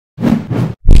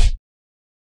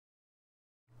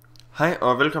Hej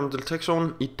og velkommen til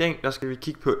Zonen. I dag der skal vi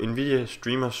kigge på Nvidia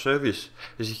Streamer Service.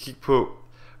 Vi skal kigge på,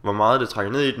 hvor meget det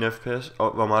trækker ned i din FPS,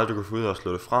 og hvor meget du kan få ud og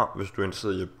slå det fra, hvis du er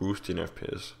interesseret i at booste din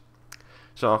FPS.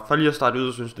 Så for lige at starte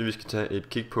ud, så synes jeg, vi skal tage et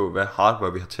kig på, hvad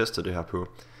hardware vi har testet det her på.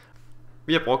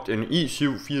 Vi har brugt en i7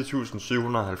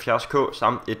 4770K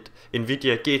samt et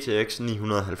Nvidia GTX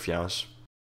 970.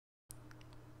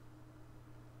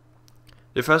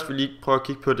 Det første vi lige prøver at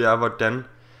kigge på, det er, hvordan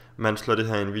man slår det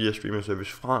her Nvidia Streamer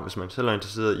Service fra, hvis man selv er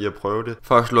interesseret i at prøve det.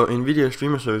 For at slå Nvidia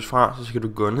Streamer Service fra, så skal du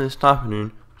gå ned i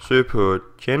startmenuen, søge på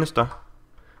tjenester.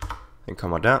 Den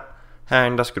kommer der.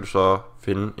 Herinde der skal du så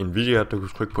finde Nvidia, du kan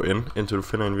trykke på N, indtil du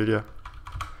finder Nvidia.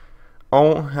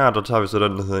 Og her der tager vi så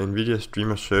den, der hedder Nvidia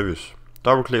Streamer Service.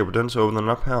 Dobbeltklikker på den, så åbner den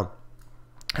op her. Her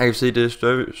kan vi se, det er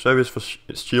Service for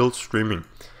Shield Streaming.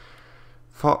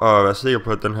 For at være sikker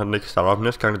på, at den her den ikke starter op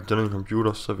næste gang, til den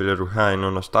computer, så vælger du herinde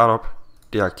under Startup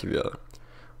deaktiveret.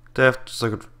 Derefter så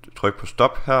kan du trykke på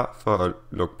stop her for at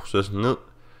lukke processen ned,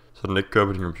 så den ikke kører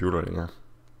på din computer længere.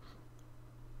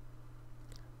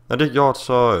 Når det er gjort,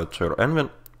 så trykker du anvend,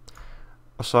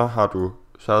 og så har du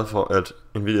sørget for, at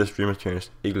Nvidia Streamer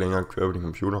Service ikke længere kører på din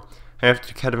computer.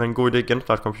 Herefter kan det være en god idé at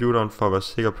genstarte computeren for at være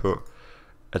sikker på,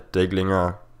 at der ikke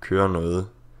længere kører noget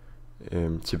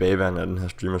tilbageværende af den her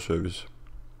streamer service.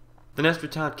 Det næste vi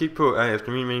tager et kig på er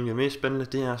efter min mening det mest spændende,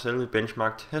 det er selve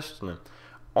benchmark-testene.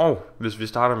 Og hvis vi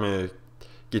starter med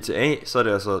GTA, så er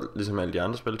det altså ligesom alle de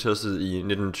andre spil testet i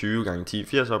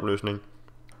 1920x1080 opløsning.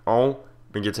 Og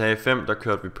med GTA 5 der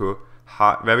kørte vi på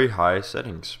very high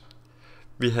settings.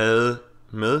 Vi havde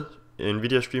med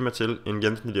Nvidia Streamer til en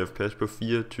gennemsnitlig FPS på 74,27.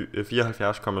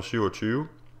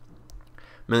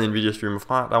 Med Nvidia Streamer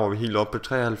fra, der var vi helt oppe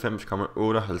på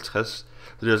 93,58. Så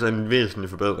det er altså en væsentlig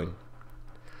forbedring.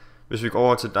 Hvis vi går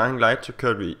over til Dying Light, så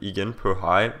kørte vi igen på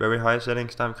very high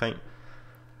settings der omkring.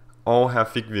 Og her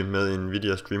fik vi med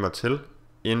Nvidia Streamer til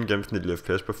en gennemsnitlig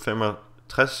FPS på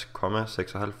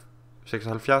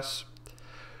 65,76.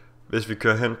 Hvis vi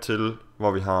kører hen til,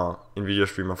 hvor vi har Nvidia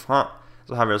Streamer fra,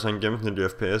 så har vi altså en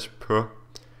gennemsnitlig FPS på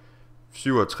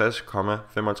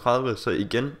 67,35. Så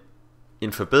igen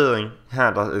en forbedring.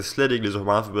 Her der er slet ikke lige så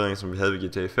meget forbedring, som vi havde ved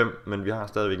GTA 5, men vi har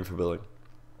stadigvæk en forbedring.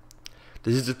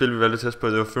 Det sidste spil vi valgte at teste på,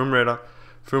 det var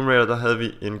Film Raider, der havde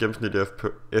vi en gennemsnitlig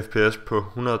FPS på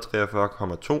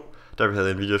 143,2, da vi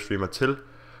havde Nvidia Streamer til,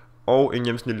 og en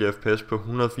gennemsnitlig FPS på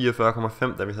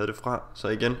 144,5, da vi havde det fra. Så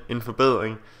igen en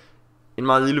forbedring. En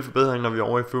meget lille forbedring, når vi er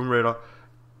over i Film Raider.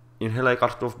 En heller ikke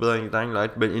ret stor forbedring i Dying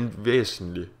Light, men en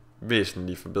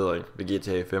væsentlig forbedring ved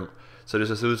GTA 5. Så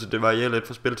det ser ud til, at det varierer lidt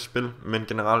fra spil til spil, men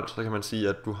generelt så kan man sige,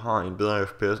 at du har en bedre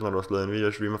FPS, når du har slået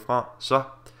Nvidia Streamer fra. Så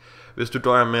hvis du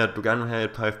døjer med, at du gerne vil have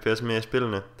et par FPS mere i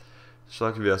spillene,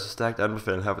 så kan vi altså stærkt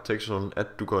anbefale her på Zonen,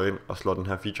 at du går ind og slår den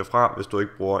her feature fra, hvis du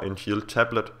ikke bruger en Shield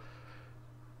tablet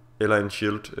eller en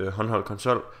Shield håndholdt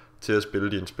konsol til at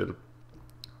spille dine spil.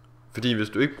 Fordi hvis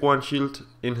du ikke bruger en Shield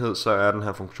enhed, så er den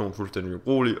her funktion fuldstændig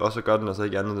ubrugelig, og så gør den altså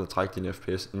ikke andet end at trække din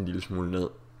FPS en lille smule ned.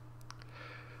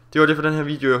 Det var det for den her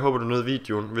video. Jeg håber du nød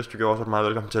videoen. Hvis du gjorde, så er du meget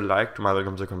velkommen til at like, du er meget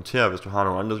velkommen til at kommentere, hvis du har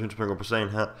nogle andre synspunkter på sagen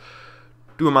her.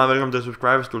 Du er meget velkommen til at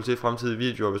subscribe, hvis du vil se fremtidige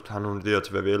videoer. Hvis du har nogle idéer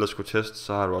til, hvad vi ellers skulle teste,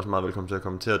 så er du også meget velkommen til at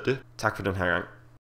kommentere det. Tak for den her gang.